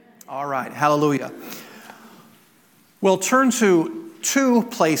All right, hallelujah. We'll turn to two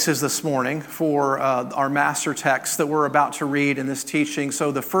places this morning for our master text that we're about to read in this teaching.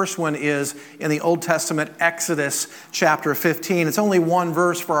 So the first one is in the Old Testament, Exodus chapter 15. It's only one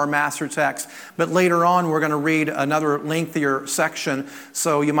verse for our master text, but later on we're going to read another lengthier section.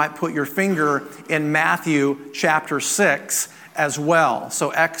 So you might put your finger in Matthew chapter 6 as well. So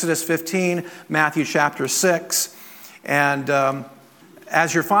Exodus 15, Matthew chapter 6. And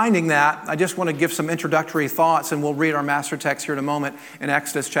as you're finding that, I just want to give some introductory thoughts, and we'll read our master text here in a moment in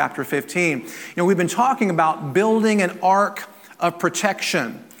Exodus chapter 15. We've been talking about building an ark of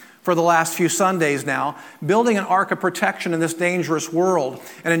protection for the last few Sundays now, building an ark of protection in this dangerous world.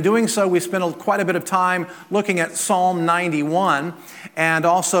 And in doing so, we spent quite a bit of time looking at Psalm 91, and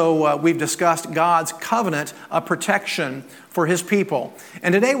also we've discussed God's covenant of protection for His people.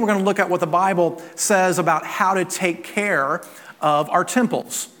 And today we're going to look at what the Bible says about how to take care of our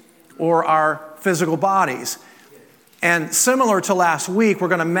temples or our physical bodies. And similar to last week, we're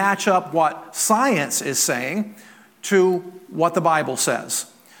going to match up what science is saying to what the Bible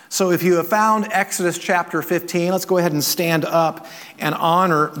says. So if you have found Exodus chapter 15, let's go ahead and stand up and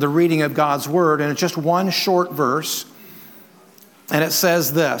honor the reading of God's Word. And it's just one short verse. And it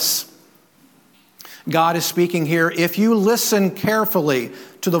says this. God is speaking here. If you listen carefully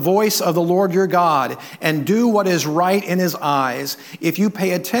to the voice of the Lord your God and do what is right in His eyes, if you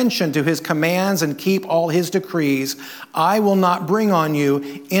pay attention to His commands and keep all His decrees, I will not bring on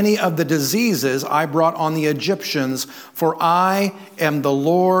you any of the diseases I brought on the Egyptians, for I am the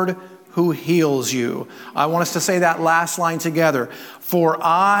Lord who heals you. I want us to say that last line together. For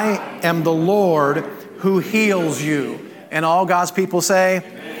I am the Lord who heals you. And all God's people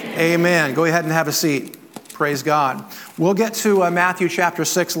say, Amen. Go ahead and have a seat. Praise God. We'll get to Matthew chapter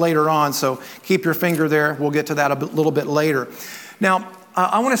 6 later on, so keep your finger there. We'll get to that a little bit later. Now,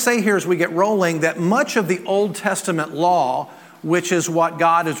 I want to say here as we get rolling that much of the Old Testament law, which is what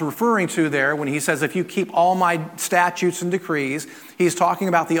God is referring to there when He says, if you keep all my statutes and decrees, He's talking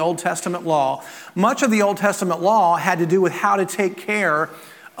about the Old Testament law. Much of the Old Testament law had to do with how to take care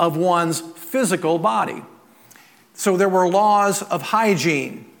of one's physical body. So there were laws of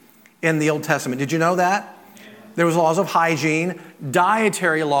hygiene in the Old Testament. Did you know that? There was laws of hygiene,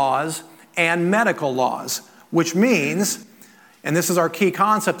 dietary laws, and medical laws, which means, and this is our key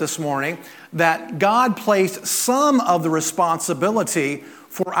concept this morning, that God placed some of the responsibility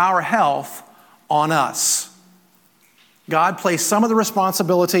for our health on us. God placed some of the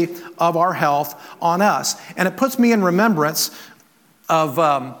responsibility of our health on us. And it puts me in remembrance of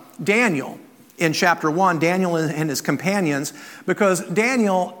Daniel. In chapter 1, Daniel and his companions, because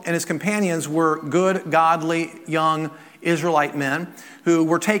Daniel and his companions were good, godly, young Israelite men who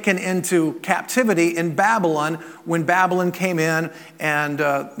were taken into captivity in Babylon when Babylon came in and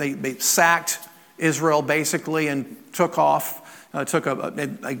they sacked Israel basically and took off,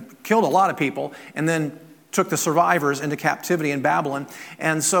 they killed a lot of people and then took the survivors into captivity in Babylon.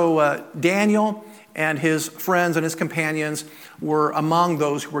 And so Daniel and his friends and his companions were among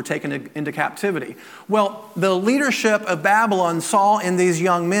those who were taken into captivity. Well, the leadership of Babylon saw in these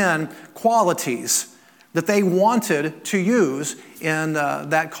young men qualities that they wanted to use in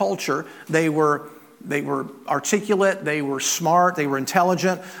that culture. They were articulate, they were smart, they were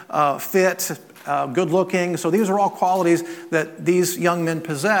intelligent, fit, good-looking. So these are all qualities that these young men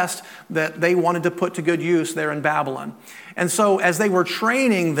possessed that they wanted to put to good use there in Babylon. And so as they were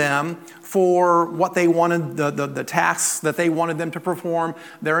training them for what they wanted, the tasks that they wanted them to perform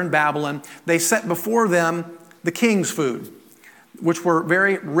there in Babylon, they set before them the king's food, which were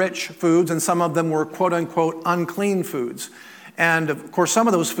very rich foods, and some of them were quote-unquote unclean foods. And of course, some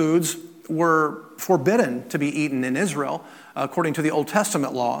of those foods were forbidden to be eaten in Israel, according to the Old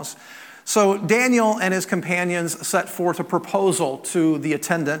Testament laws. So Daniel and his companions set forth a proposal to the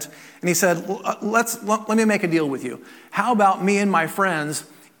attendant, and he said, let me make a deal with you. How about me and my friends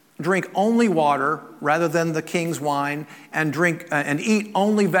drink only water rather than the king's wine, and eat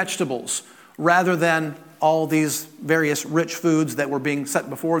only vegetables rather than all these various rich foods that were being set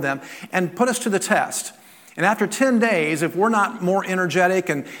before them, and put us to the test. And after 10 days, if we're not more energetic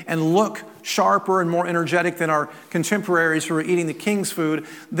and look sharper and more energetic than our contemporaries who are eating the king's food,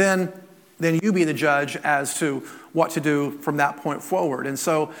 then you be the judge as to what to do from that point forward. And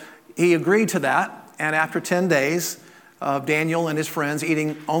so he agreed to that. And after 10 days of Daniel and his friends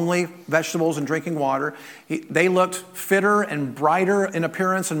eating only vegetables and drinking water, they looked fitter and brighter in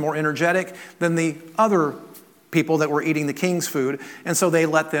appearance and more energetic than the other people that were eating the king's food. And so they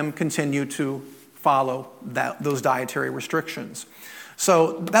let them continue to follow those dietary restrictions.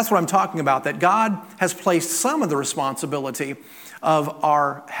 So that's what I'm talking about, that God has placed some of the responsibility of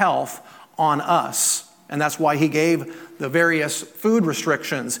our health on us. And that's why he gave the various food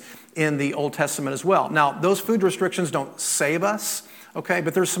restrictions in the Old Testament as well. Now, those food restrictions don't save us, okay,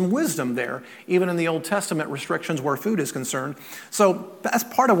 but there's some wisdom there, even in the Old Testament restrictions where food is concerned. So that's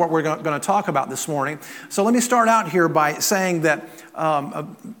part of what we're going to talk about this morning. So let me start out here by saying that a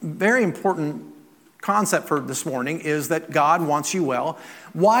very important concept for this morning is that God wants you well.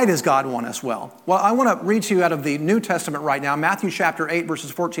 Why does God want us well? Well, I want to read to you out of the New Testament right now. Matthew chapter 8, verses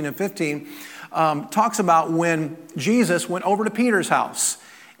 14 and 15 talks about when Jesus went over to Peter's house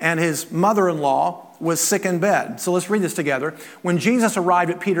and his mother-in-law was sick in bed. So let's read this together. When Jesus arrived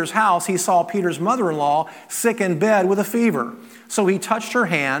at Peter's house, he saw Peter's mother-in-law sick in bed with a fever. So he touched her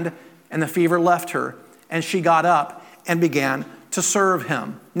hand, and the fever left her, and she got up and began to serve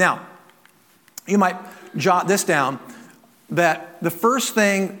him. Now, you might jot this down, that the first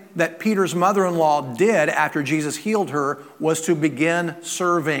thing that Peter's mother-in-law did after Jesus healed her was to begin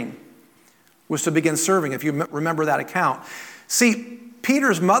serving. If you remember that account. See,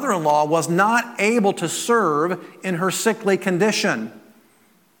 Peter's mother-in-law was not able to serve in her sickly condition.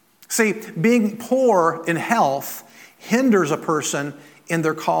 See, being poor in health hinders a person in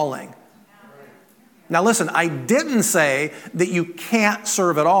their calling. Now listen, I didn't say that you can't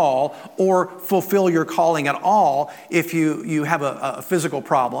serve at all or fulfill your calling at all if you have a physical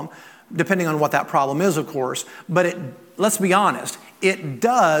problem, depending on what that problem is, of course. But let's be honest, it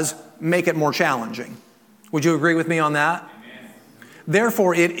does make it more challenging. Would you agree with me on that? Amen.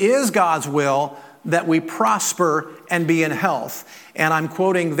 Therefore, it is God's will that we prosper and be in health. And I'm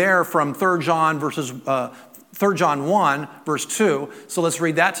quoting there from 3 John 1, verse 2. So let's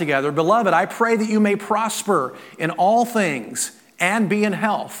read that together. Beloved, I pray that you may prosper in all things and be in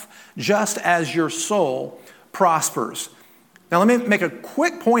health, just as your soul prospers. Now, let me make a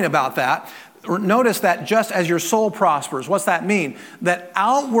quick point about that. Notice that just as your soul prospers. What's that mean? That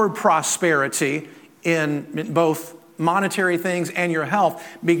outward prosperity in both monetary things and your health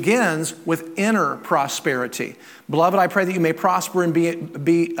begins with inner prosperity. Beloved, I pray that you may prosper and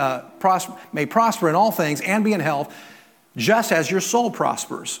may prosper in all things and be in health, just as your soul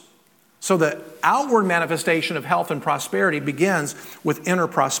prospers. So the outward manifestation of health and prosperity begins with inner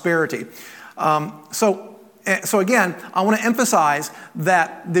prosperity. So again, I want to emphasize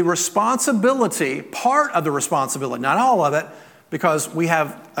that the responsibility, part of the responsibility, not all of it, because we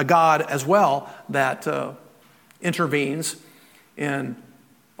have a God as well that intervenes in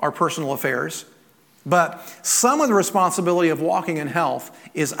our personal affairs. But some of the responsibility of walking in health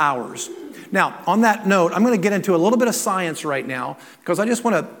is ours. Now, on that note, I'm going to get into a little bit of science right now because I just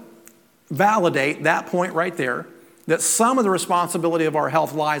want to validate that point right there, that some of the responsibility of our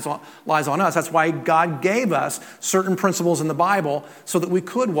health lies on us. That's why God gave us certain principles in the Bible so that we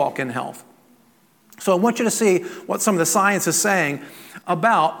could walk in health. So I want you to see what some of the science is saying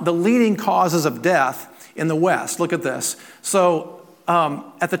about the leading causes of death in the West. Look at this. So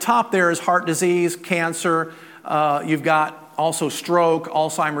at the top there is heart disease, cancer. You've got also stroke,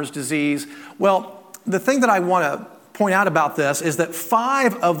 Alzheimer's disease. Well, the thing that I want to point out about this is that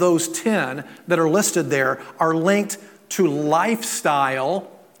 5 of those 10 that are listed there are linked to lifestyle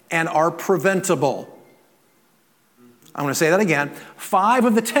and are preventable. I want to say that again. 5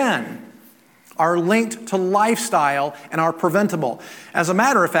 of the 10 are linked to lifestyle and are preventable. As a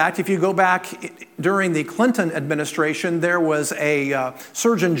matter of fact, if you go back during the Clinton administration, there was a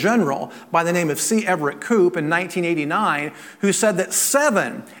Surgeon General by the name of C. Everett Koop in 1989 who said that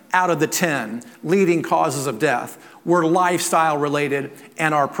 7 out of the 10 leading causes of death were lifestyle related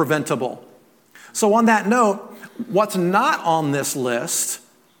and are preventable. So on that note, what's not on this list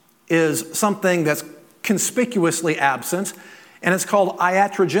is something that's conspicuously absent, and it's called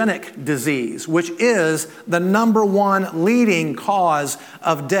iatrogenic disease, which is the number 1 leading cause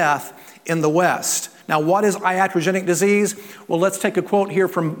of death in the West. Now, what is iatrogenic disease? Well, let's take a quote here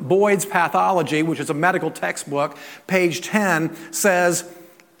from Boyd's Pathology, which is a medical textbook. Page 10 says,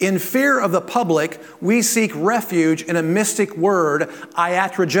 "In fear of the public, we seek refuge in a mystic word,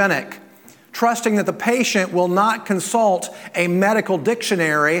 iatrogenic, trusting that the patient will not consult a medical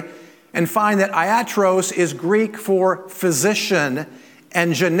dictionary and find that iatros is Greek for physician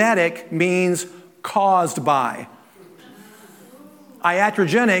and genetic means caused by.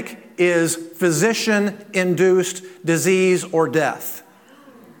 Iatrogenic is physician-induced disease or death.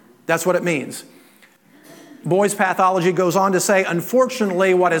 That's what it means." Boyd's Pathology goes on to say,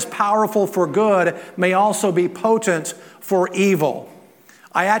 "Unfortunately, what is powerful for good may also be potent for evil.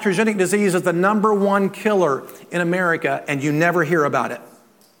 Iatrogenic disease is the number 1 killer in America, and you never hear about it."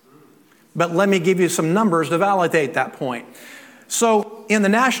 But let me give you some numbers to validate that point. So in the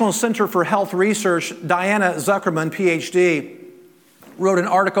National Center for Health Research, Diana Zuckerman, PhD, wrote an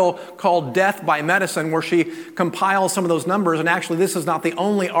article called Death by Medicine, where she compiles some of those numbers. And actually, this is not the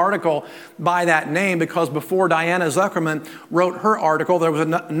only article by that name, because before Diana Zuckerman wrote her article, there was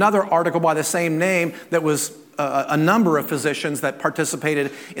another article by the same name that was a number of physicians that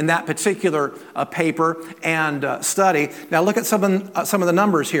participated in that particular paper and study. Now look at some of the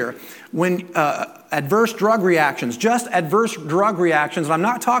numbers here. When adverse drug reactions, just adverse drug reactions, and I'm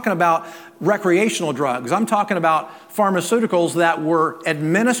not talking about recreational drugs, I'm talking about pharmaceuticals that were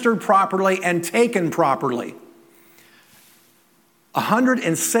administered properly and taken properly.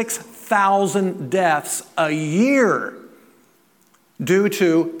 106,000 deaths a year due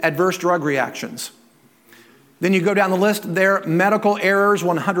to adverse drug reactions. Then you go down the list there, medical errors,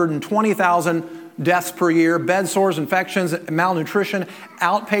 120,000 deaths per year, bed sores, infections, malnutrition,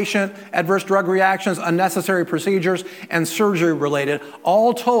 outpatient adverse drug reactions, unnecessary procedures, and surgery related.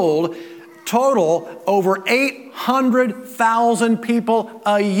 All total over 800,000 people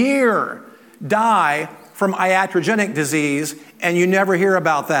a year die from iatrogenic disease, and you never hear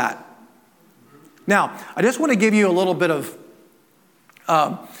about that. Now, I just want to give you a little bit of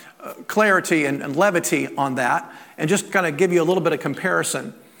clarity and levity on that, and just kind of give you a little bit of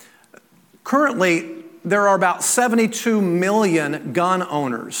comparison. Currently, there are about 72 million gun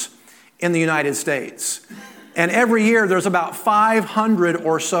owners in the United States. And every year, there's about 500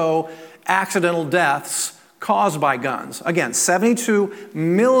 or so accidental deaths caused by guns. Again, 72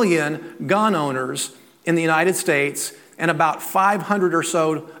 million gun owners in the United States, and about 500 or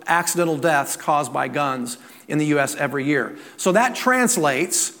so accidental deaths caused by guns in the U.S. every year. So that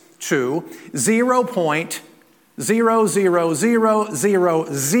translates to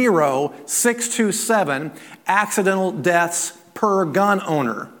 0.0000627 accidental deaths per gun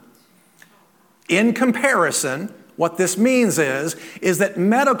owner. In comparison, what this means is that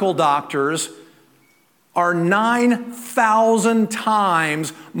medical doctors are 9,000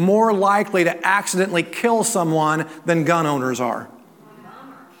 times more likely to accidentally kill someone than gun owners are.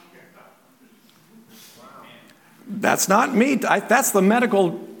 That's not me. That's the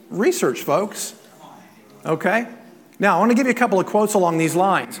medical research, folks. Okay? Now, I want to give you a couple of quotes along these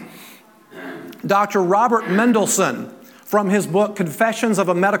lines. Dr. Robert Mendelsohn, from his book Confessions of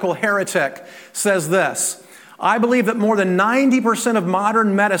a Medical Heretic, says this: I believe that more than 90% of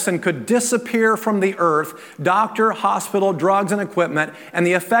modern medicine could disappear from the earth, doctor, hospital, drugs, and equipment, and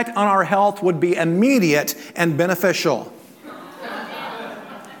the effect on our health would be immediate and beneficial.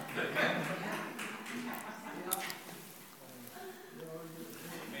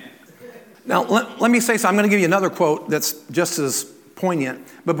 Now, let me say something. I'm going to give you another quote that's just as poignant.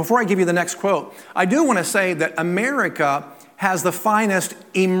 But before I give you the next quote, I do want to say that America has the finest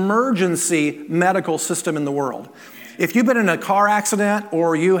emergency medical system in the world. If you've been in a car accident,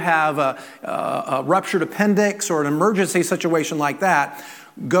 or you have a ruptured appendix or an emergency situation like that,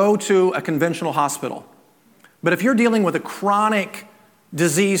 go to a conventional hospital. But if you're dealing with a chronic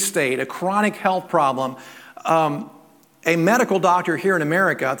disease state, a chronic health problem, a medical doctor here in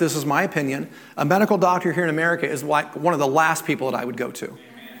America, this is my opinion, a medical doctor here in America is like one of the last people that I would go to.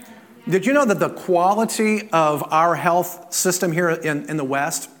 Did you know that the quality of our health system here in the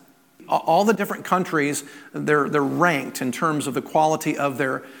West, all the different countries, they're ranked in terms of the quality of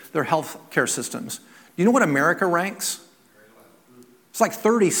their health care systems. Do you know what America ranks? It's like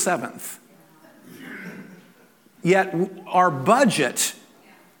 37th. Yet our budget,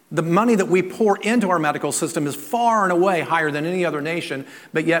 the money that we pour into our medical system, is far and away higher than any other nation,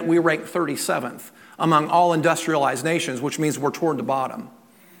 but yet we rank 37th among all industrialized nations, which means we're toward the bottom.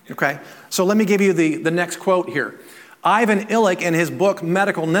 Okay? So let me give you the next quote here. Ivan Illich, in his book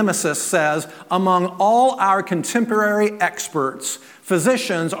Medical Nemesis, says, among all our contemporary experts,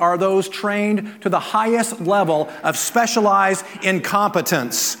 physicians are those trained to the highest level of specialized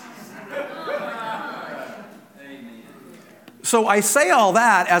incompetence. So I say all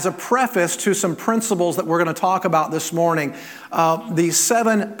that as a preface to some principles that we're going to talk about this morning. The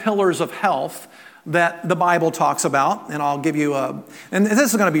 7 pillars of health that the Bible talks about, and I'll give you and this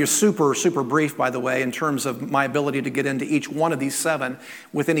is going to be super, super brief, by the way, in terms of my ability to get into each one of these 7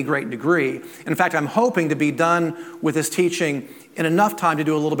 with any great degree. In fact, I'm hoping to be done with this teaching in enough time to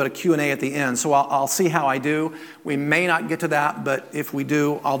do a little bit of Q&A at the end. So I'll see how I do. We may not get to that, but if we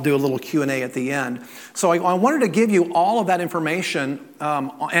do, I'll do a little Q&A at the end. So I wanted to give you all of that information.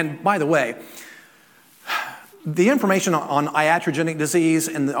 And by the way, the information on iatrogenic disease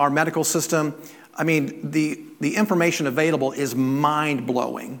in our medical system, I mean, the information available is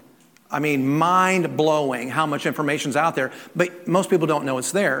mind-blowing. I mean, mind-blowing how much information's out there. But most people don't know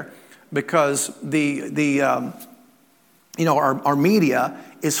it's there because the our media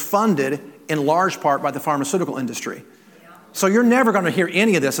is funded in large part by the pharmaceutical industry. So you're never going to hear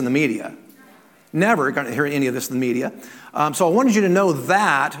any of this in the media. Never going to hear any of this in the media. So I wanted you to know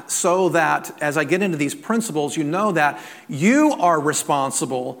that, so that as I get into these principles, you know that you are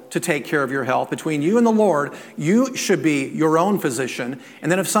responsible to take care of your health. Between you and the Lord, you should be your own physician. And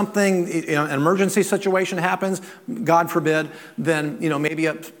then if something, an emergency situation happens, God forbid, then maybe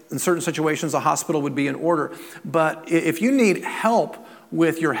in certain situations a hospital would be in order. But if you need help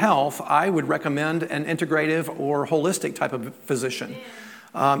with your health, I would recommend an integrative or holistic type of physician.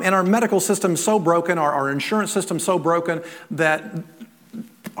 And our medical system's so broken, our insurance system's so broken that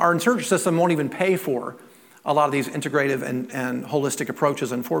our insurance system won't even pay for a lot of these integrative and holistic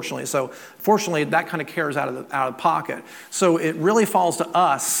approaches, unfortunately. So fortunately, that kind of care is out of pocket. So it really falls to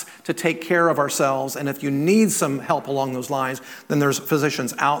us to take care of ourselves. And if you need some help along those lines, then there's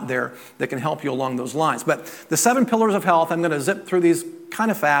physicians out there that can help you along those lines. But the 7 pillars of health, I'm going to zip through these kind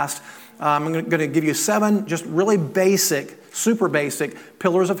of fast. I'm going to give you 7 just really basic, super basic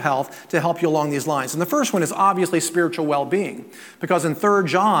pillars of health to help you along these lines. And the first one is obviously spiritual well-being, because in 3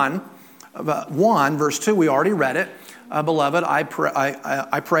 John 1, verse 2, we already read it. Beloved, I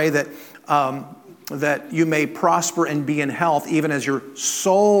pray that you may prosper and be in health, even as your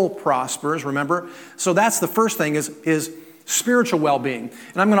soul prospers. Remember? So that's the first thing is spiritual well-being.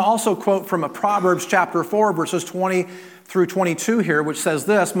 And I'm going to also quote from a Proverbs chapter 4, verses 20 through 22 here, which says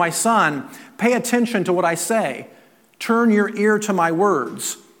this: "My son, pay attention to what I say. Turn your ear to my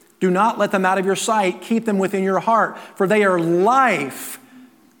words. Do not let them out of your sight. Keep them within your heart, for they are life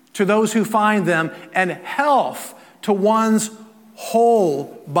to those who find them, and health to one's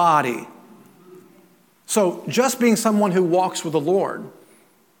whole body." So just being someone who walks with the Lord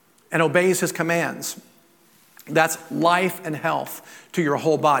and obeys his commands, that's life and health to your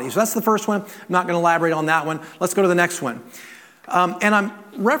whole body. So that's the first one. I'm not going to elaborate on that one. Let's go to the next one. And I'm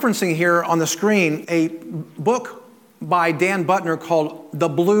referencing here on the screen a book by Dan Buettner called The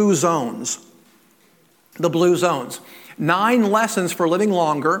Blue Zones. The Blue Zones. 9 lessons for living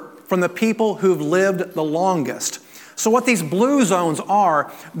longer from the people who've lived the longest. So what these blue zones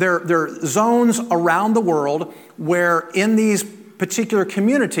are, they're zones around the world where in these particular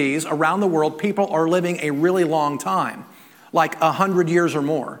communities around the world, people are living a really long time, like 100 years or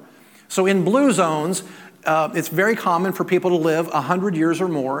more. So in blue zones, it's very common for people to live 100 years or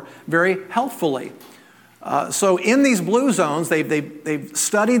more very healthfully. So in these blue zones, they've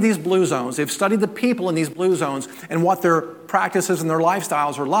studied these blue zones. They've studied the people in these blue zones and what their practices and their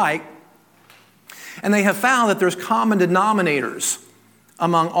lifestyles are like. And they have found that there's common denominators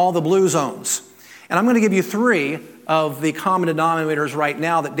among all the blue zones. And I'm going to give you 3 of the common denominators right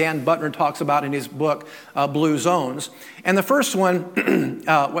now that Dan Buettner talks about in his book, Blue Zones. And the first one,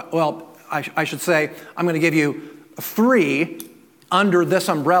 I should say, I'm going to give you 3 under this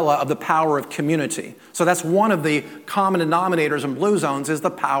umbrella of the power of community. So that's one of the common denominators in blue zones, is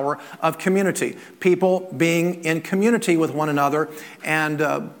the power of community. People being in community with one another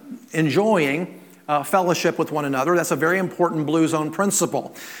and enjoying fellowship with one another. That's a very important blue zone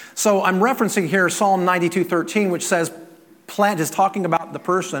principle. So I'm referencing here Psalm 92:13, which says, is talking about the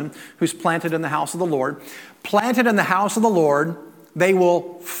person who's planted in the house of the Lord. Planted in the house of the Lord, they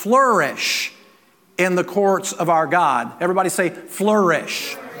will flourish in the courts of our God. Everybody say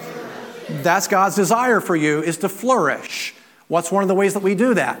flourish. That's God's desire for you, is to flourish. What's one of the ways that we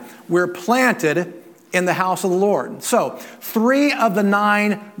do that? We're planted in the house of the Lord. So 3 of the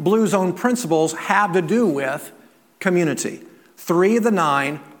 9 blue zone principles have to do with community. 3 of the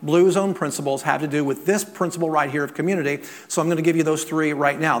 9 blue zone principles have to do with this principle right here of community. So I'm going to give you those 3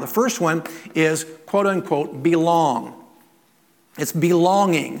 right now. The first one is, quote unquote, belong. It's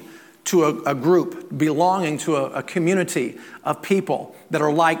belonging to a group, belonging to a community of people that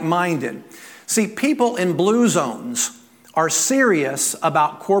are like-minded. See, people in blue zones are serious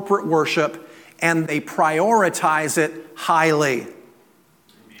about corporate worship, and they prioritize it highly.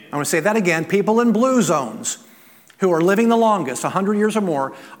 I want to say that again. People in blue zones who are living the longest, 100 years or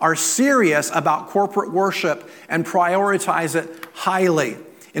more, are serious about corporate worship and prioritize it highly.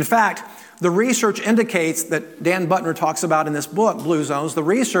 In fact, the research indicates that Dan Buettner talks about in this book, Blue Zones, the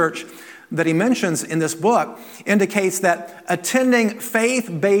research that he mentions in this book indicates that attending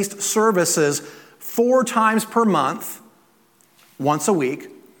faith-based services 4 times per month, once a week,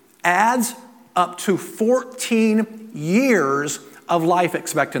 adds up to 14 years of life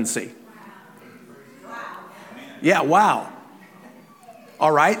expectancy. Yeah, wow.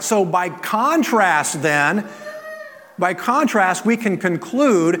 All right, so by contrast, we can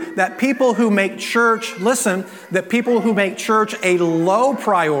conclude that people who make church, that people who make church a low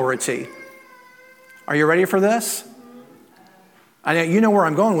priority. Are you ready for this? I know you know where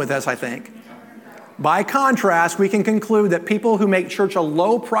I'm going with this, I think. By contrast, we can conclude that people who make church a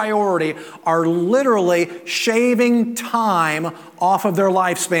low priority are literally shaving time off of their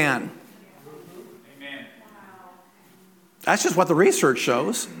lifespan. Amen. That's just what the research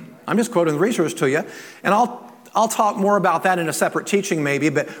shows. I'm just quoting the research to you. And I'll talk more about that in a separate teaching maybe,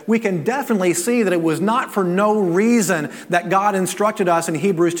 but we can definitely see that it was not for no reason that God instructed us in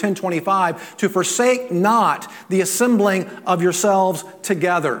Hebrews 10:25 to forsake not the assembling of yourselves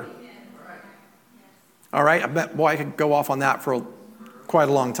together. All right, I bet, boy, I could go off on that for quite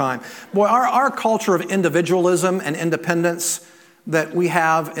a long time. Boy, our culture of individualism and independence that we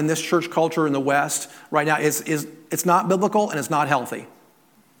have in this church culture in the West right now it's not biblical and it's not healthy.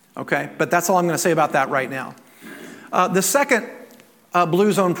 Okay, but that's all I'm going to say about that right now. The second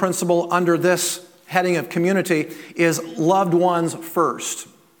Blue Zone principle under this heading of community is loved ones first.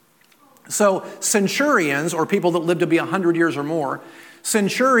 So centurions, or people that live to be 100 years or more,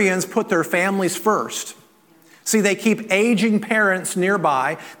 centurions put their families first. See, they keep aging parents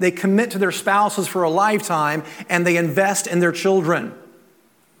nearby, they commit to their spouses for a lifetime, and they invest in their children.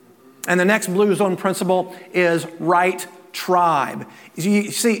 And the next Blue Zone principle is right tribe.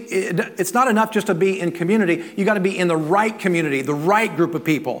 You see, it's not enough just to be in community. You got to be in the right community, the right group of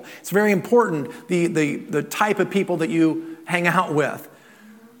people. It's very important, the type of people that you hang out with.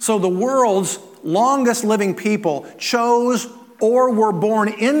 So the world's longest living people chose or were born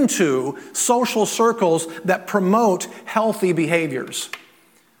into social circles that promote healthy behaviors.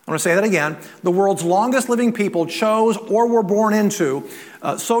 I'm going to say that again. The world's longest living people chose or were born into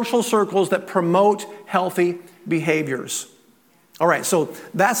social circles that promote healthy behaviors. All right, so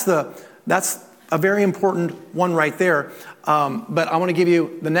that's a very important one right there. But I want to give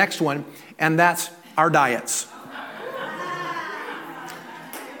you the next one, and that's our diets.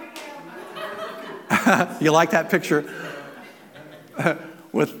 You like that picture?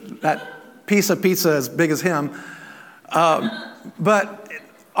 With that piece of pizza as big as him. But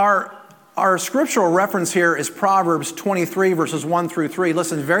our scriptural reference here is Proverbs 23, verses 1 through 3.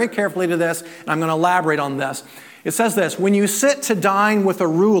 Listen very carefully to this, and I'm going to elaborate on this. It says this: when you sit to dine with a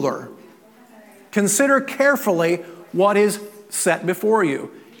ruler, consider carefully what is set before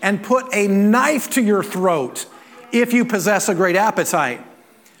you, and put a knife to your throat if you possess a great appetite.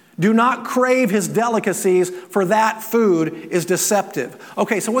 Do not crave his delicacies, for that food is deceptive.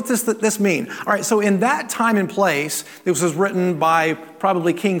 Okay, so what does this mean? All right, so in that time and place, this was written by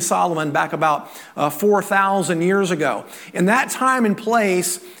probably King Solomon back about 4,000 years ago. In that time and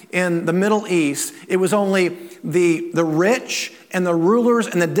place in the Middle East, it was only the rich and the rulers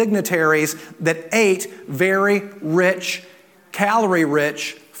and the dignitaries that ate very rich,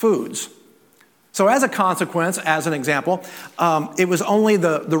 calorie-rich foods. So as a consequence, as an example, it was only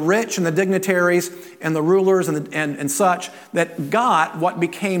the rich and the dignitaries and the rulers and such that got what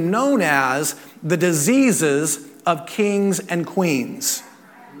became known as the diseases of kings and queens.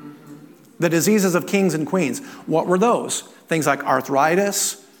 The diseases of kings and queens. What were those? Things like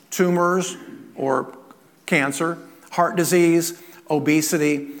arthritis, tumors or cancer, heart disease,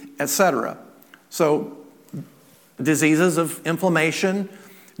 obesity, etc. So diseases of inflammation,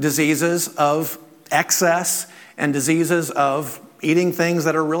 diseases of excess, and diseases of eating things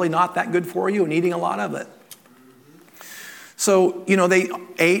that are really not that good for you and eating a lot of it. So, they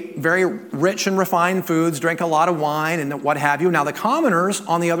ate very rich and refined foods, drank a lot of wine and what have you. Now, the commoners,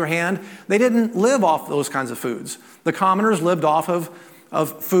 on the other hand, they didn't live off those kinds of foods. The commoners lived off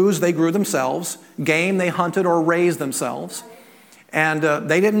of foods they grew themselves, game they hunted or raised themselves, and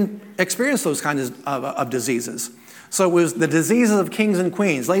they didn't experience those kinds of diseases. So it was the diseases of kings and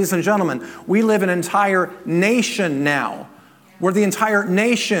queens. Ladies and gentlemen, we live in an entire nation now where the entire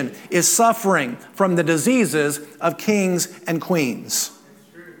nation is suffering from the diseases of kings and queens.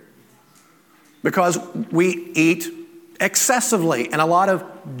 Because we eat excessively and a lot of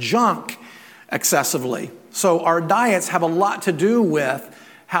junk excessively. So our diets have a lot to do with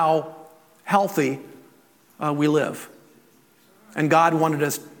how healthy we live. And God wanted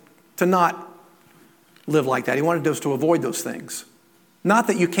us to not live like that. He wanted us to avoid those things. Not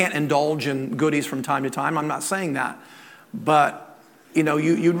that you can't indulge in goodies from time to time. I'm not saying that. But,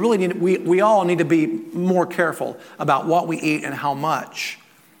 you really need, we all need to be more careful about what we eat and how much.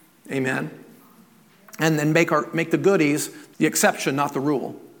 Amen. And then make the goodies the exception, not the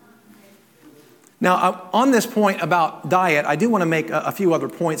rule. Now, on this point about diet, I do want to make a few other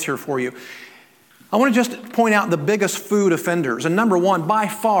points here for you. I want to just point out the biggest food offenders. And number one, by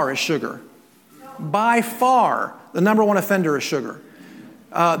far, is sugar. By far, the number one offender is sugar.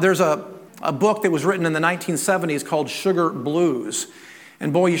 There's a book that was written in the 1970s called Sugar Blues.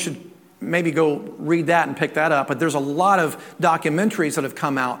 And boy, you should maybe go read that and pick that up. But there's a lot of documentaries that have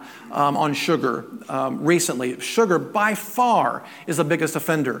come out on sugar recently. Sugar, by far, is the biggest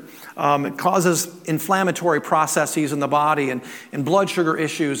offender. It causes inflammatory processes in the body and blood sugar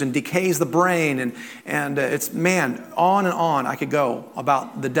issues and decays the brain. And it's, man, on and on I could go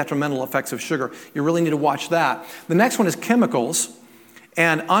about the detrimental effects of sugar. You really need to watch that. The next one is chemicals.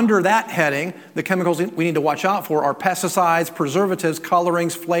 And under that heading, the chemicals we need to watch out for are pesticides, preservatives,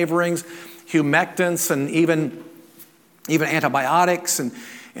 colorings, flavorings, humectants, and even antibiotics.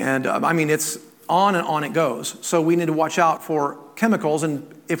 And I mean, it's on and on it goes. So we need to watch out for chemicals, and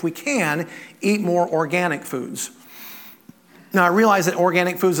if we can, eat more organic foods. Now, I realize that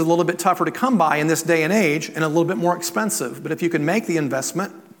organic foods is a little bit tougher to come by in this day and age and a little bit more expensive. But if you can make the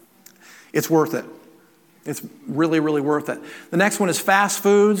investment, it's worth it. It's really, really worth it. The next one is fast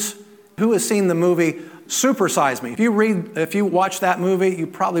foods. Who has seen the movie Super Size Me? If you watch that movie, you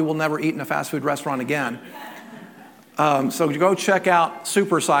probably will never eat in a fast food restaurant again. So go check out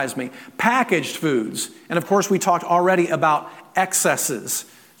Super Size Me. Packaged foods. And of course, we talked already about excesses.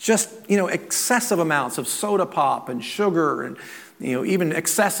 Just, excessive amounts of soda pop and sugar and, even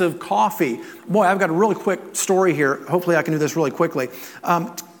excessive coffee. Boy, I've got a really quick story here. Hopefully I can do this really quickly.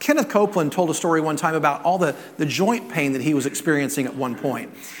 Kenneth Copeland told a story one time about all the joint pain that he was experiencing at one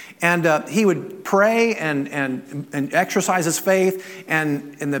point. And he would pray and exercise his faith,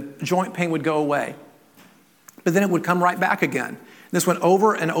 and the joint pain would go away. But then it would come right back again. This went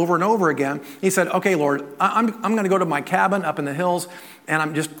over and over and over again. He said, okay, Lord, I'm going to go to my cabin up in the hills, and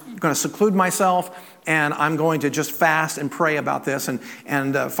I'm just going to seclude myself, and I'm going to just fast and pray about this and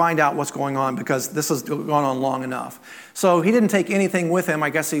find out what's going on, because this has gone on long enough. So he didn't take anything with him. I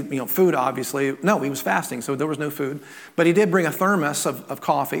guess food, obviously. No, he was fasting, so there was no food. But he did bring a thermos of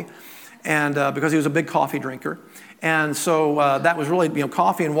coffee, and because he was a big coffee drinker. And so that was really,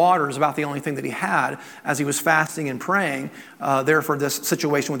 coffee and water is about the only thing that he had as he was fasting and praying there for this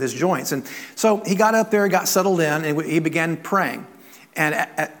situation with his joints. And so he got up there, got settled in, and he began praying.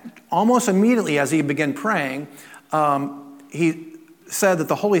 And almost immediately as he began praying, he said that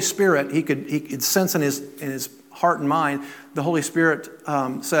the Holy Spirit, he could sense in his heart and mind, the Holy Spirit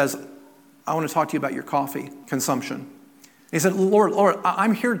says, I want to talk to you about your coffee consumption. He said, Lord,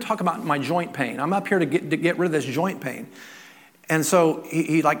 I'm here to talk about my joint pain. I'm up here to get rid of this joint pain. And so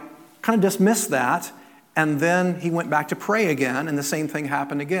he kind of dismissed that, and then he went back to pray again, and the same thing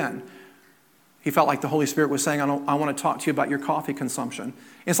happened again. He felt like the Holy Spirit was saying, I want to talk to you about your coffee consumption.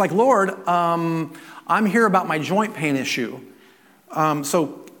 It's like, Lord, I'm here about my joint pain issue.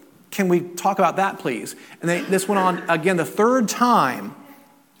 So can we talk about that, please? And then this went on again the third time.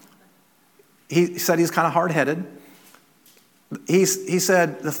 He said he's kind of hard-headed. He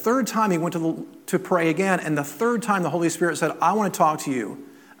said the third time he went to pray again, and the third time the Holy Spirit said, I want to talk to you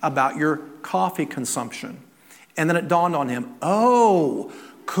about your coffee consumption. And then it dawned on him,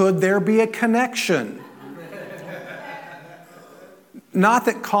 could there be a connection? Not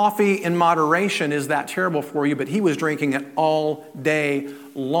that coffee in moderation is that terrible for you, but he was drinking it all day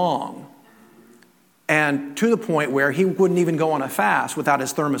long. And to the point where he wouldn't even go on a fast without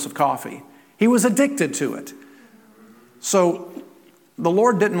his thermos of coffee. He was addicted to it. So the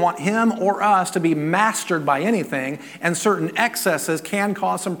Lord didn't want him or us to be mastered by anything, and certain excesses can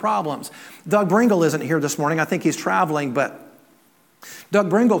cause some problems. Doug Bringle isn't here this morning. I think he's traveling, but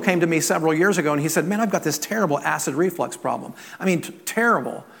Doug Bringle came to me several years ago, and he said, man, I've got this terrible acid reflux problem. I mean,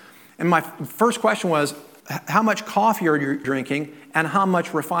 terrible. And my first question was, how much coffee are you drinking, and how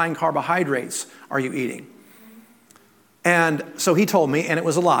much refined carbohydrates are you eating? And so he told me, and it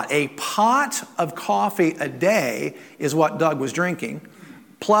was a lot. A pot of coffee a day is what Doug was drinking,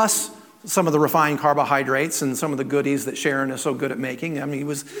 plus some of the refined carbohydrates and some of the goodies that Sharon is so good at making. I mean, he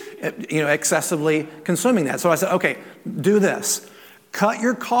was, excessively consuming that. So I said, okay, do this. Cut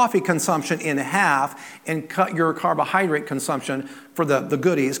your coffee consumption in half and cut your carbohydrate consumption for the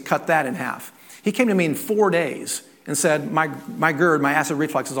goodies, cut that in half. He came to me in 4 days and said, my GERD, my acid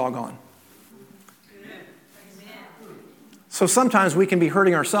reflux is all gone. So sometimes we can be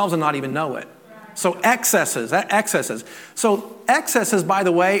hurting ourselves and not even know it. So excesses. So excesses, by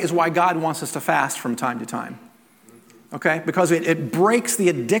the way, is why God wants us to fast from time to time. Okay? Because it breaks the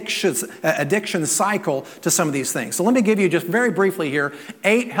addiction cycle to some of these things. So let me give you just very briefly here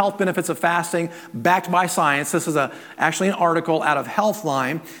 8 health benefits of fasting backed by science. This is actually an article out of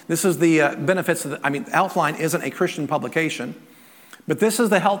Healthline. This is the benefits. Healthline isn't a Christian publication. But this is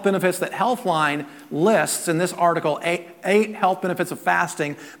the health benefits that Healthline lists in this article, 8 health benefits of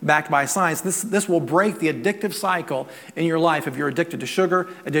fasting backed by science. This will break the addictive cycle in your life if you're addicted to sugar,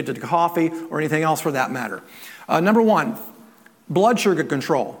 addicted to coffee, or anything else for that matter. Number 1, blood sugar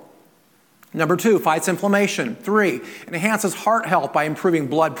control. Number 2, fights inflammation. 3, enhances heart health by improving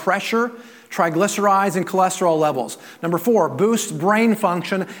blood pressure, triglycerides, and cholesterol levels. Number 4, boosts brain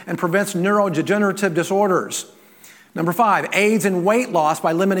function and prevents neurodegenerative disorders. Number 5, aids in weight loss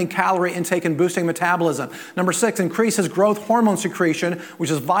by limiting calorie intake and boosting metabolism. Number 6, increases growth hormone secretion,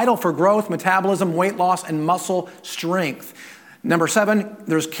 which is vital for growth, metabolism, weight loss, and muscle strength. Number 7,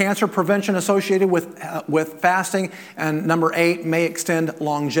 there's cancer prevention associated with fasting. And number 8, may extend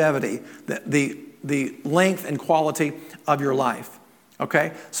longevity, the length and quality of your life.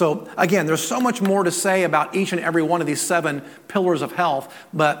 Okay? So again, there's so much more to say about each and every one of these 7 pillars of health,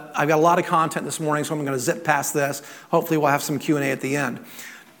 but I've got a lot of content this morning, so I'm going to zip past this. Hopefully we'll have some Q&A at the end.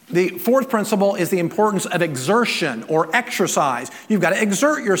 The 4th principle is the importance of exertion or exercise. You've got to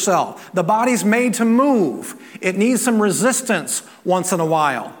exert yourself. The body's made to move. It needs some resistance once in a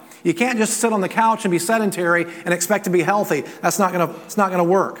while. You can't just sit on the couch and be sedentary and expect to be healthy. It's not going to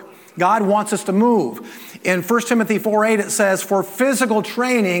work. God wants us to move. In 1 Timothy 4:8 it says, "For physical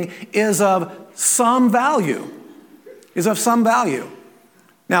training is of some value." Is of some value.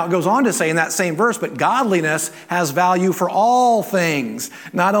 Now, it goes on to say in that same verse, "But godliness has value for all things,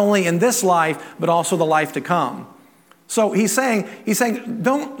 not only in this life, but also the life to come." So he's saying,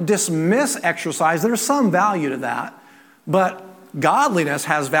 don't dismiss exercise. There's some value to that, but godliness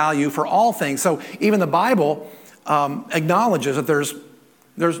has value for all things. So even the Bible acknowledges that there's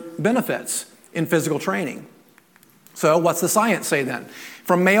benefits in physical training. So what's the science say then?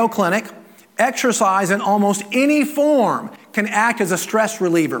 From Mayo Clinic, exercise in almost any form can act as a stress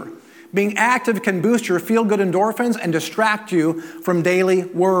reliever. Being active can boost your feel-good endorphins and distract you from daily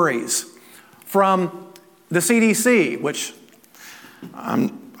worries. From the CDC, which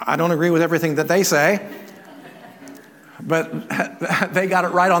I don't agree with everything that they say, but they got it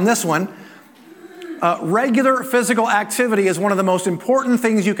right on this one. Regular physical activity is one of the most important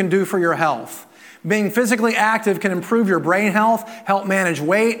things you can do for your health. Being physically active can improve your brain health, help manage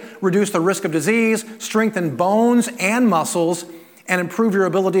weight, reduce the risk of disease, strengthen bones and muscles, and improve your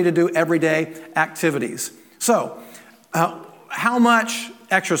ability to do everyday activities. So, how much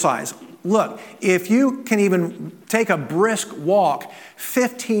exercise? Look, if you can even take a brisk walk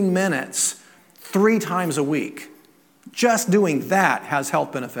 15 minutes 3 times a week, just doing that has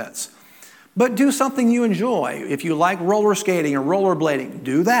health benefits. But do something you enjoy. If you like roller skating or rollerblading,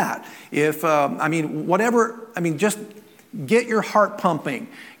 do that. Just get your heart pumping.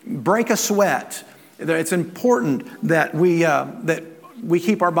 Break a sweat. It's important that we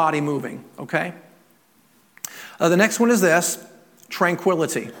keep our body moving, okay? The next one is this,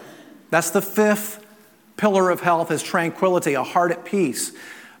 tranquility. That's the 5th pillar of health is tranquility, a heart at peace.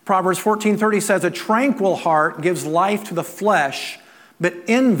 Proverbs 14:30 says, "A tranquil heart gives life to the flesh, but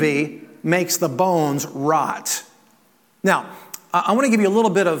envy makes the bones rot." Now, I want to give you a little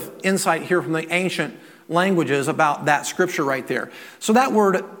bit of insight here from the ancient languages about that scripture right there. So that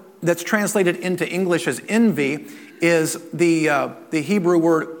word that's translated into English as envy is the Hebrew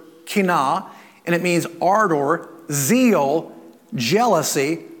word kinah, and it means ardor, zeal,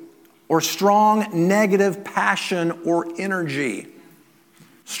 jealousy, or strong negative passion or energy.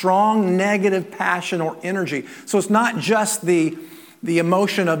 Strong negative passion or energy. So it's not just the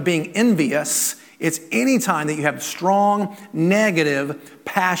emotion of being envious, it's any time that you have strong negative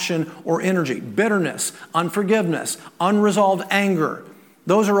passion or energy. Bitterness, unforgiveness, unresolved anger.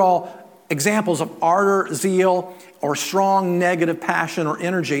 Those are all examples of ardor, zeal, or strong negative passion or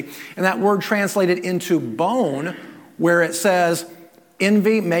energy. And that word translated into bone, where it says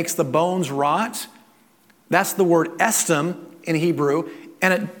envy makes the bones rot, that's the word estim in Hebrew.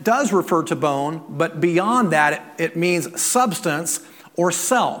 And it does refer to bone, but beyond that, it means substance or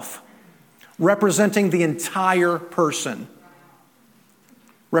self, representing the entire person.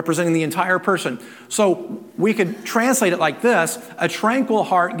 Representing the entire person. So we could translate it like this: a tranquil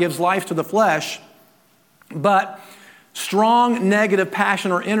heart gives life to the flesh, but strong negative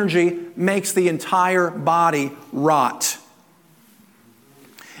passion or energy makes the entire body rot.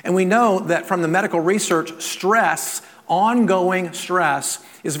 And we know that from the medical research, stress, ongoing stress,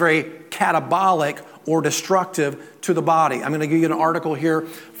 is very catabolic or destructive to the body. I'm going to give you an article here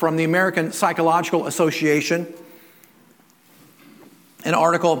from the American Psychological Association, an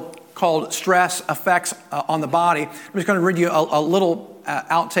article called Stress Effects on the Body. I'm just going to read you a little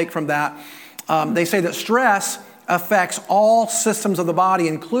outtake from that. They say that stress affects all systems of the body,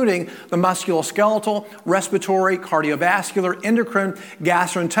 including the musculoskeletal, respiratory, cardiovascular, endocrine,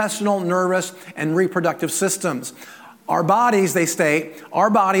 gastrointestinal, nervous, and reproductive systems. Our bodies, they state, our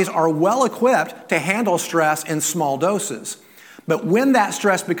bodies are well equipped to handle stress in small doses. But when that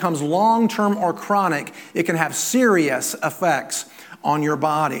stress becomes long-term or chronic, it can have serious effects on your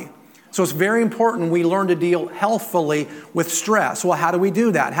body. So it's very important we learn to deal healthfully with stress. Well, how do we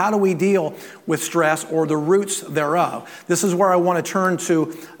do that? How do we deal with stress or the roots thereof? This is where I want to turn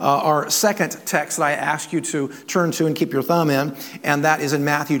to our second text that I ask you to turn to and keep your thumb in, and that is in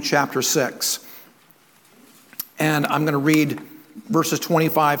Matthew chapter 6. And I'm going to read verses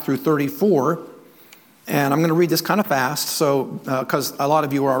 25 through 34. And I'm going to read this kind of fast, so because a lot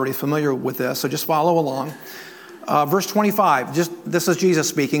of you are already familiar with this, so just follow along. Verse 25, this is Jesus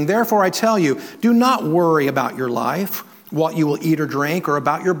speaking. Therefore I tell you, do not worry about your life, what you will eat or drink, or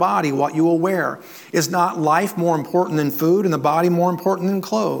about your body, what you will wear. Is not life more important than food, and the body more important than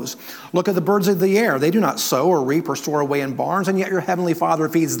clothes? Look at the birds of the air. They do not sow or reap or store away in barns, and yet your heavenly Father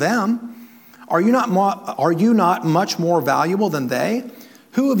feeds them. Are you not much more valuable than they?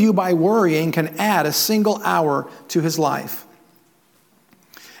 Who of you by worrying can add a single hour to his life?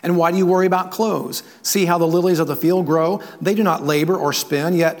 And why do you worry about clothes? See how the lilies of the field grow? They do not labor or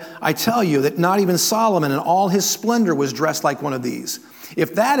spin, yet I tell you that not even Solomon in all his splendor was dressed like one of these.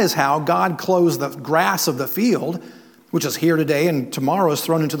 If that is how God clothes the grass of the field, which is here today and tomorrow is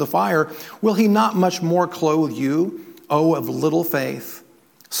thrown into the fire, will he not much more clothe you, O of little faith?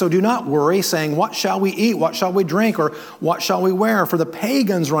 So do not worry, saying, what shall we eat? What shall we drink? Or what shall we wear? For the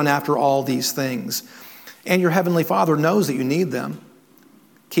pagans run after all these things, and your heavenly Father knows that you need them.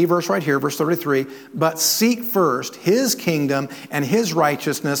 Key verse right here, verse 33, but seek first his kingdom and his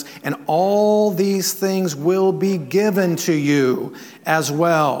righteousness, and all these things will be given to you as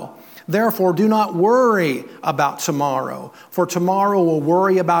well. Therefore, do not worry about tomorrow, for tomorrow will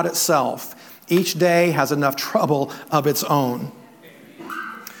worry about itself. Each day has enough trouble of its own.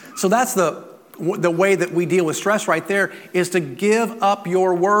 So that's the way that we deal with stress right there, is to give up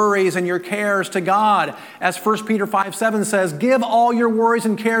your worries and your cares to God. As 1 Peter 5:7 says, give all your worries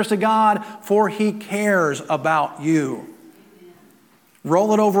and cares to God, for he cares about you.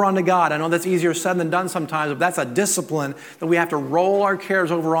 Roll it over onto God. I know that's easier said than done sometimes, but that's a discipline that we have to roll our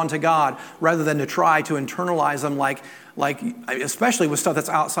cares over onto God rather than to try to internalize them like especially with stuff that's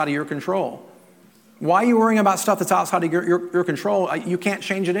outside of your control. Why are you worrying about stuff that's outside of your control? You can't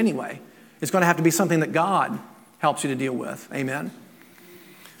change it anyway. It's going to have to be something that God helps you to deal with. Amen?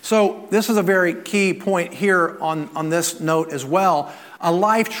 So this is a very key point here on this note as well. A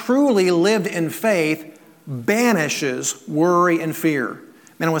life truly lived in faith banishes worry and fear.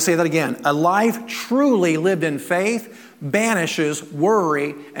 And I want to say that again. A life truly lived in faith banishes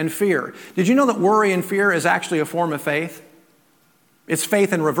worry and fear. Did you know that worry and fear is actually a form of faith? It's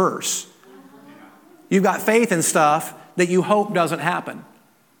faith in reverse. You've got faith in stuff that you hope doesn't happen.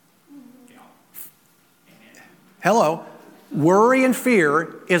 Hello. Worry and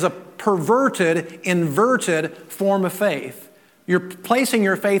fear is a perverted, inverted form of faith. You're placing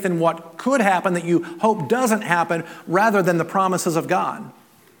your faith in what could happen that you hope doesn't happen rather than the promises of God.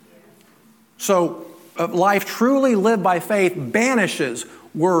 So, a life truly lived by faith banishes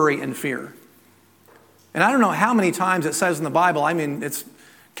worry and fear. And I don't know how many times it says in the Bible, I mean, it's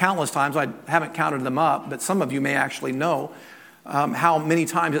countless times, I haven't counted them up, but some of you may actually know how many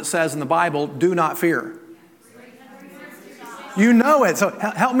times it says in the Bible, do not fear. You know it, so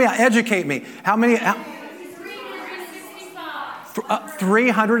help me out, educate me. How many? 365.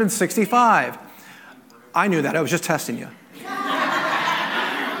 365. I knew that, I was just testing you.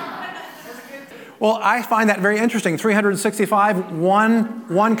 Well, I find that very interesting. 365,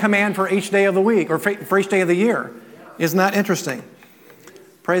 one command for each day of the week, or for each day of the year. Isn't that interesting?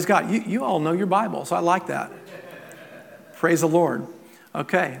 Praise God. You all know your Bible, so I like that. Praise the Lord.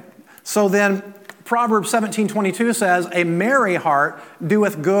 Okay. So then, Proverbs 17:22 says, a merry heart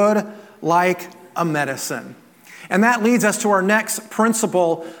doeth good like a medicine. And that leads us to our next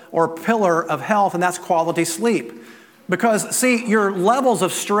principle or pillar of health, and that's quality sleep. Because, see, your levels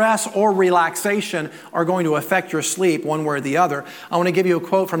of stress or relaxation are going to affect your sleep one way or the other. I want to give you a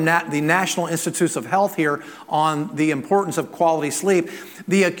quote from the National Institutes of Health here on the importance of quality sleep.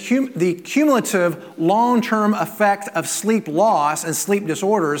 The cumulative long-term effect of sleep loss and sleep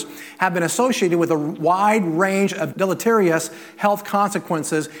disorders have been associated with a wide range of deleterious health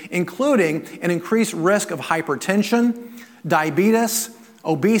consequences, including an increased risk of hypertension, diabetes,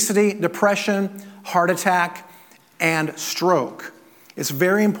 obesity, depression, heart attack, and stroke. It's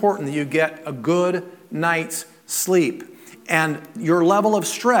very important that you get a good night's sleep. And your level of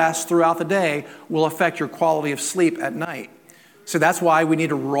stress throughout the day will affect your quality of sleep at night. So that's why we need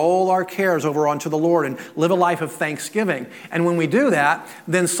to roll our cares over onto the Lord and live a life of thanksgiving. And when we do that,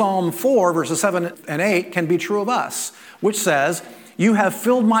 then Psalm 4, verses 7 and 8 can be true of us, which says, you have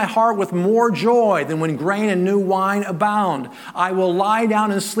filled my heart with more joy than when grain and new wine abound. I will lie down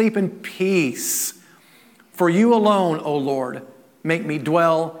and sleep in peace. For you alone, O Lord, make me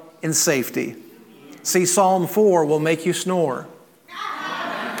dwell in safety. See, Psalm 4 will make you snore.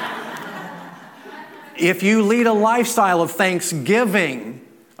 If you lead a lifestyle of thanksgiving,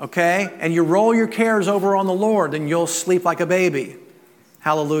 okay, and you roll your cares over on the Lord, then you'll sleep like a baby.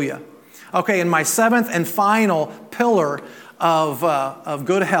 Hallelujah. Okay, and my seventh and final pillar of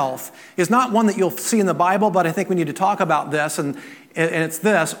good health is not one that you'll see in the Bible, but I think we need to talk about this, and it's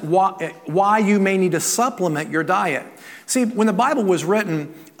this, why you may need to supplement your diet. See, when the Bible was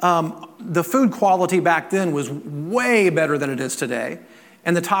written, the food quality back then was way better than it is today,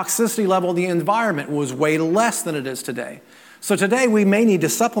 and the toxicity level of the environment was way less than it is today. So today we may need to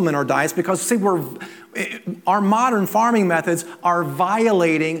supplement our diets because, see, our modern farming methods are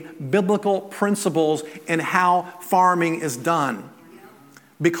violating biblical principles in how farming is done.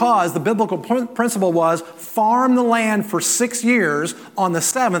 Because the biblical principle was farm the land for 6 years, on the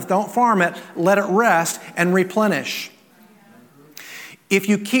seventh, don't farm it, let it rest and replenish. If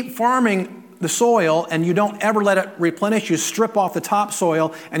you keep farming the soil and you don't ever let it replenish, you strip off the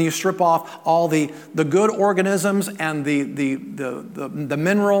topsoil and you strip off all the good organisms and the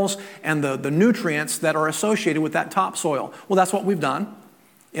minerals and the nutrients that are associated with that topsoil. Well, that's what we've done.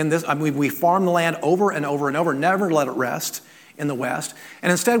 We farm the land over and over and over, never let it rest in the West.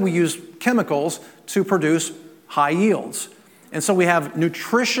 And instead we use chemicals to produce high yields. And so we have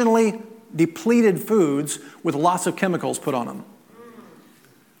nutritionally depleted foods with lots of chemicals put on them.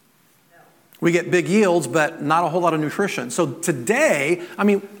 We get big yields, but not a whole lot of nutrition. So today,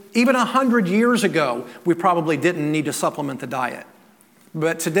 even 100 years ago, we probably didn't need to supplement the diet.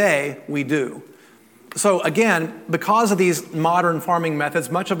 But today, we do. So again, because of these modern farming methods,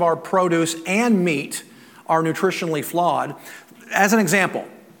 much of our produce and meat are nutritionally flawed. As an example,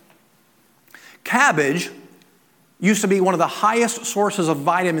 cabbage used to be one of the highest sources of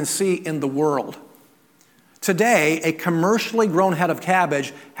vitamin C in the world. Today, a commercially grown head of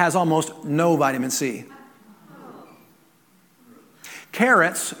cabbage has almost no vitamin C.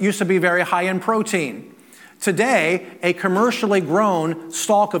 Carrots used to be very high in protein. Today, a commercially grown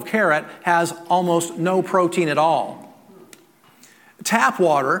stalk of carrot has almost no protein at all. Tap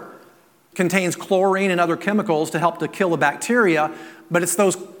water contains chlorine and other chemicals to help to kill the bacteria, but it's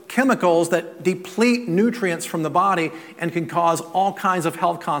those chemicals that deplete nutrients from the body and can cause all kinds of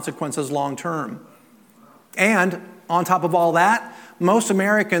health consequences long term. And on top of all that, most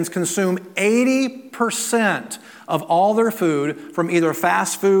Americans consume 80% of all their food from either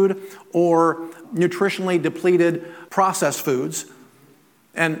fast food or nutritionally depleted processed foods.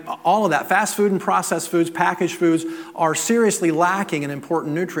 And all of that, fast food and processed foods, packaged foods, are seriously lacking in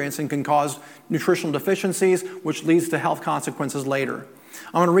important nutrients and can cause nutritional deficiencies, which leads to health consequences later.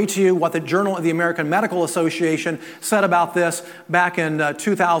 I'm going to read to you what the Journal of the American Medical Association said about this back in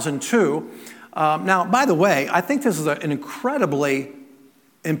 2002. Now, by the way, I think this is an incredibly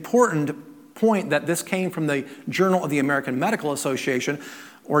important point that this came from the Journal of the American Medical Association,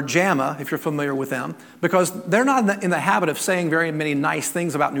 or JAMA, if you're familiar with them, because they're not in the habit of saying very many nice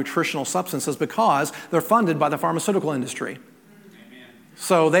things about nutritional substances because they're funded by the pharmaceutical industry. Amen.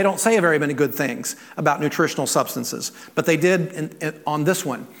 So they don't say very many good things about nutritional substances, but they did on this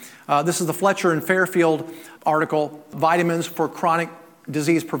one. This is the Fletcher and Fairfield article, Vitamins for Chronic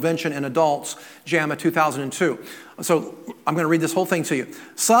Disease Prevention in Adults, JAMA 2002. So I'm going to read this whole thing to you.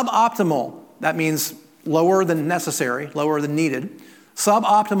 Suboptimal, that means lower than necessary, lower than needed.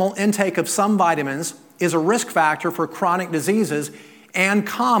 Suboptimal intake of some vitamins is a risk factor for chronic diseases and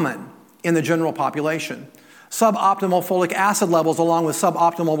common in the general population. Suboptimal folic acid levels along with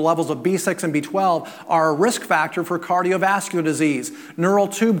suboptimal levels of B6 and B12 are a risk factor for cardiovascular disease, neural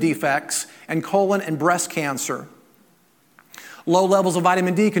tube defects, and colon and breast cancer. Low levels of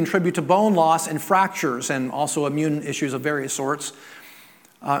vitamin D contribute to bone loss and fractures and also immune issues of various sorts.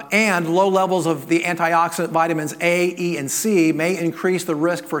 And low levels of the antioxidant vitamins A, E, and C may increase the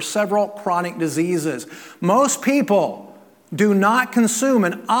risk for several chronic diseases. Most people do not consume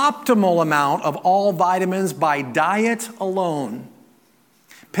an optimal amount of all vitamins by diet alone.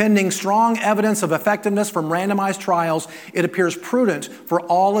 Pending strong evidence of effectiveness from randomized trials, it appears prudent for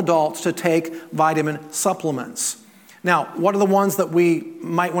all adults to take vitamin supplements. Now, what are the ones that we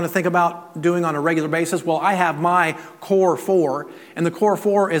might want to think about doing on a regular basis? Well, I have my Core 4, and the Core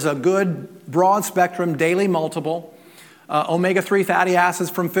 4 is a good broad-spectrum daily multiple. Omega-3 fatty acids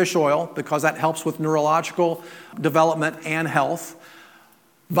from fish oil, because that helps with neurological development and health.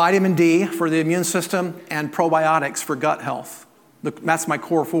 Vitamin D for the immune system, and probiotics for gut health. That's my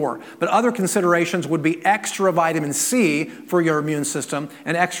Core 4. But other considerations would be extra vitamin C for your immune system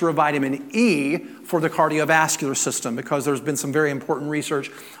and extra vitamin E for the cardiovascular system, because there's been some very important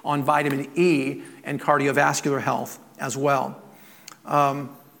research on vitamin E and cardiovascular health as well.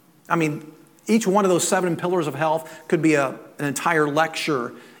 I mean, each one of those 7 pillars of health could be an entire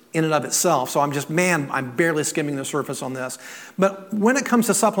lecture in and of itself. So I'm barely skimming the surface on this. But when it comes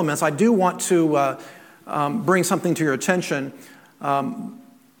to supplements, I do want to bring something to your attention.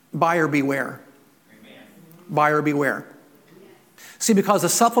 Buyer beware. Amen. Buyer beware. See, because the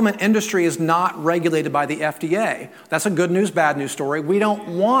supplement industry is not regulated by the FDA. That's a good news, bad news story. We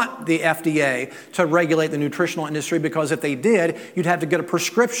don't want the FDA to regulate the nutritional industry, because if they did, you'd have to get a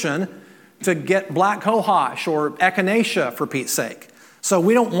prescription to get black cohosh or echinacea, for Pete's sake. So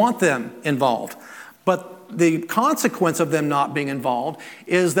we don't want them involved. But the consequence of them not being involved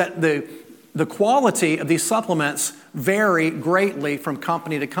is that the quality of these supplements vary greatly from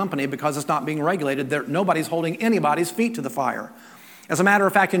company to company because it's not being regulated. Nobody's holding anybody's feet to the fire. As a matter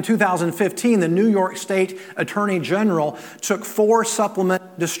of fact, in 2015, the New York State Attorney General took 4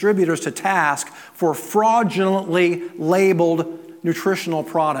 supplement distributors to task for fraudulently labeled nutritional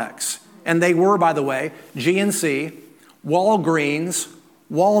products. And they were, by the way, GNC, Walgreens,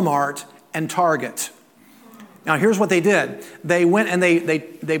 Walmart, and Target. Now, here's what they did. They went and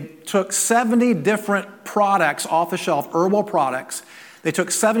they took 70 different products off the shelf, herbal products. They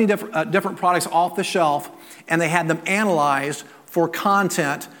took 70 different products off the shelf, and they had them analyzed for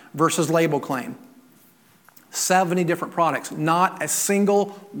content versus label claim. 70 different products. Not a single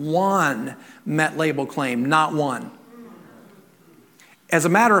one met label claim. Not one. As a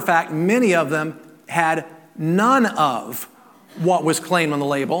matter of fact, many of them had none of what was claimed on the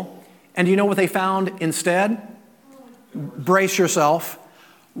label. And do you know what they found instead? Brace yourself.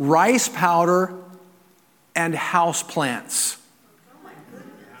 Rice powder and house plants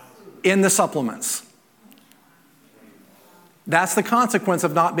in the supplements. That's the consequence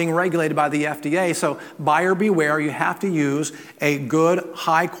of not being regulated by the FDA. So buyer beware. You have to use a good,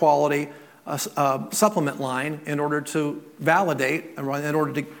 high-quality supplement line in order to validate, in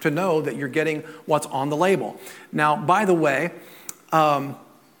order to know that you're getting what's on the label. Now, by the way,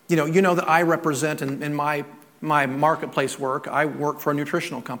 you know that I represent in my marketplace work, I work for a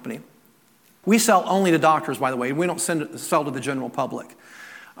nutritional company. We sell only to doctors, by the way. We don't sell to the general public.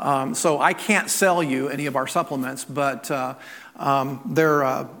 So I can't sell you any of our supplements, but I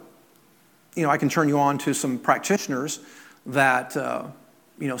can turn you on to some practitioners that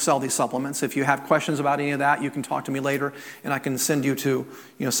sell these supplements. If you have questions about any of that, you can talk to me later, and I can send you to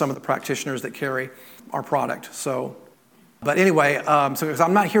some of the practitioners that carry our product. So, but anyway, because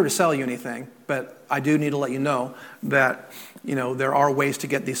I'm not here to sell you anything, but I do need to let you know that there are ways to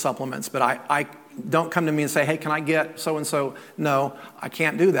get these supplements. But I don't come to me and say, hey, can I get so-and-so? No, I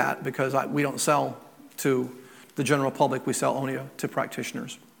can't do that because we don't sell to the general public. We sell only to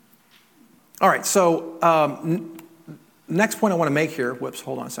practitioners. All right, so next point I want to make here,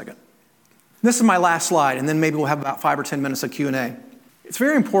 hold on a second. This is my last slide, and then maybe we'll have about 5 or 10 minutes of Q&A. It's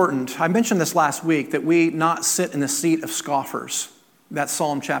very important, I mentioned this last week, that we not sit in the seat of scoffers. That's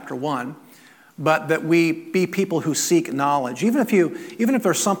Psalm chapter 1. But that we be people who seek knowledge. Even if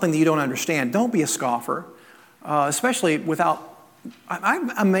there's something that you don't understand, don't be a scoffer, especially without. I'm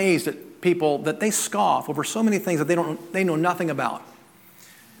amazed at people that they scoff over so many things that they know nothing about.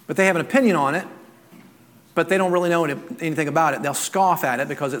 But they have an opinion on it, but they don't really know anything about it. They'll scoff at it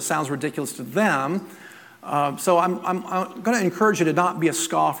because it sounds ridiculous to them. So I'm going to encourage you to not be a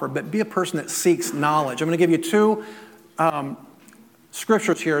scoffer, but be a person that seeks knowledge. I'm going to give you 2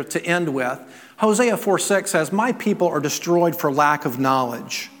 scriptures here to end with. Hosea 4:6 says, my people are destroyed for lack of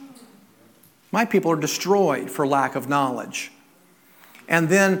knowledge. My people are destroyed for lack of knowledge. And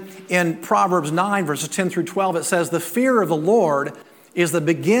then in Proverbs 9, verses 10 through 12, it says, the fear of the Lord is the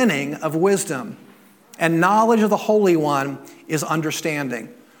beginning of wisdom, and knowledge of the Holy One is understanding.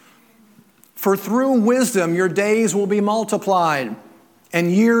 For through wisdom your days will be multiplied,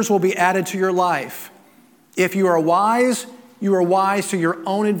 and years will be added to your life. If you are wise to your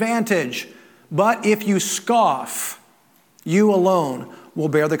own advantage. But if you scoff, you alone will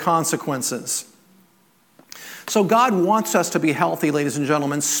bear the consequences. So God wants us to be healthy, ladies and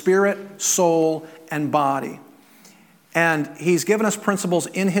gentlemen, spirit, soul, and body. And He's given us principles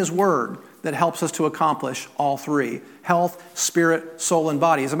in His Word that helps us to accomplish all 3. Health, spirit, soul, and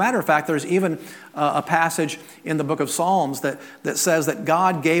body. As a matter of fact, there's even a passage in the book of Psalms that says that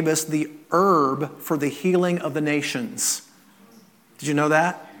God gave us the herb for the healing of the nations. Did you know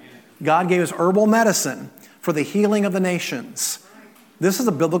that? God gave us herbal medicine for the healing of the nations. This is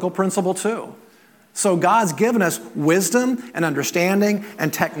a biblical principle too. So God's given us wisdom and understanding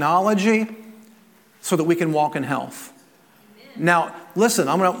and technology so that we can walk in health. Now, listen,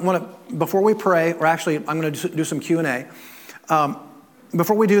 before we pray, or actually I'm going to do some Q&A.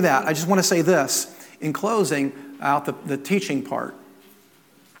 Before we do that, I just want to say this in closing out the teaching part.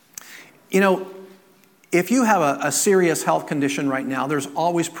 You know, if you have a serious health condition right now, there's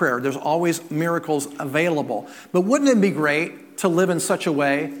always prayer. There's always miracles available. But wouldn't it be great to live in such a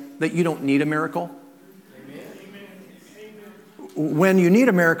way that you don't need a miracle? When you need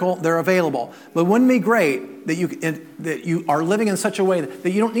a miracle, they're available. But wouldn't it be great that you are living in such a way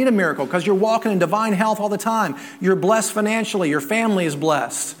that you don't need a miracle because you're walking in divine health all the time. You're blessed financially. Your family is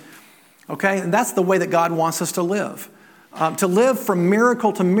blessed. Okay? And that's the way that God wants us to live. To live from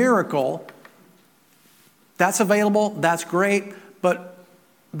miracle to miracle, that's available. That's great. But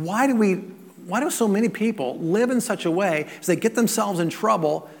why do so many people live in such a way as they get themselves in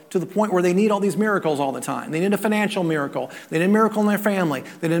trouble to the point where they need all these miracles all the time? They need a financial miracle. They need a miracle in their family.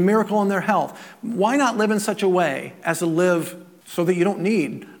 They need a miracle in their health. Why not live in such a way as to live so that you don't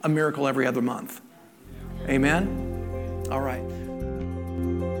need a miracle every other month? Amen? All right.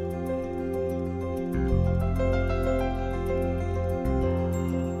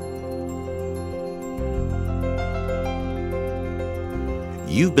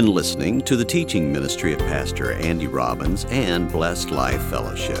 You've been listening to the teaching ministry of Pastor Andy Robbins and Blessed Life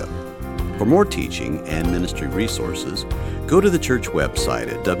Fellowship. For more teaching and ministry resources, go to the church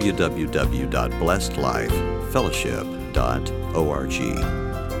website at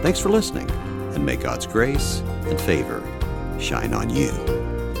www.blessedlifefellowship.org. Thanks for listening, and may God's grace and favor shine on you.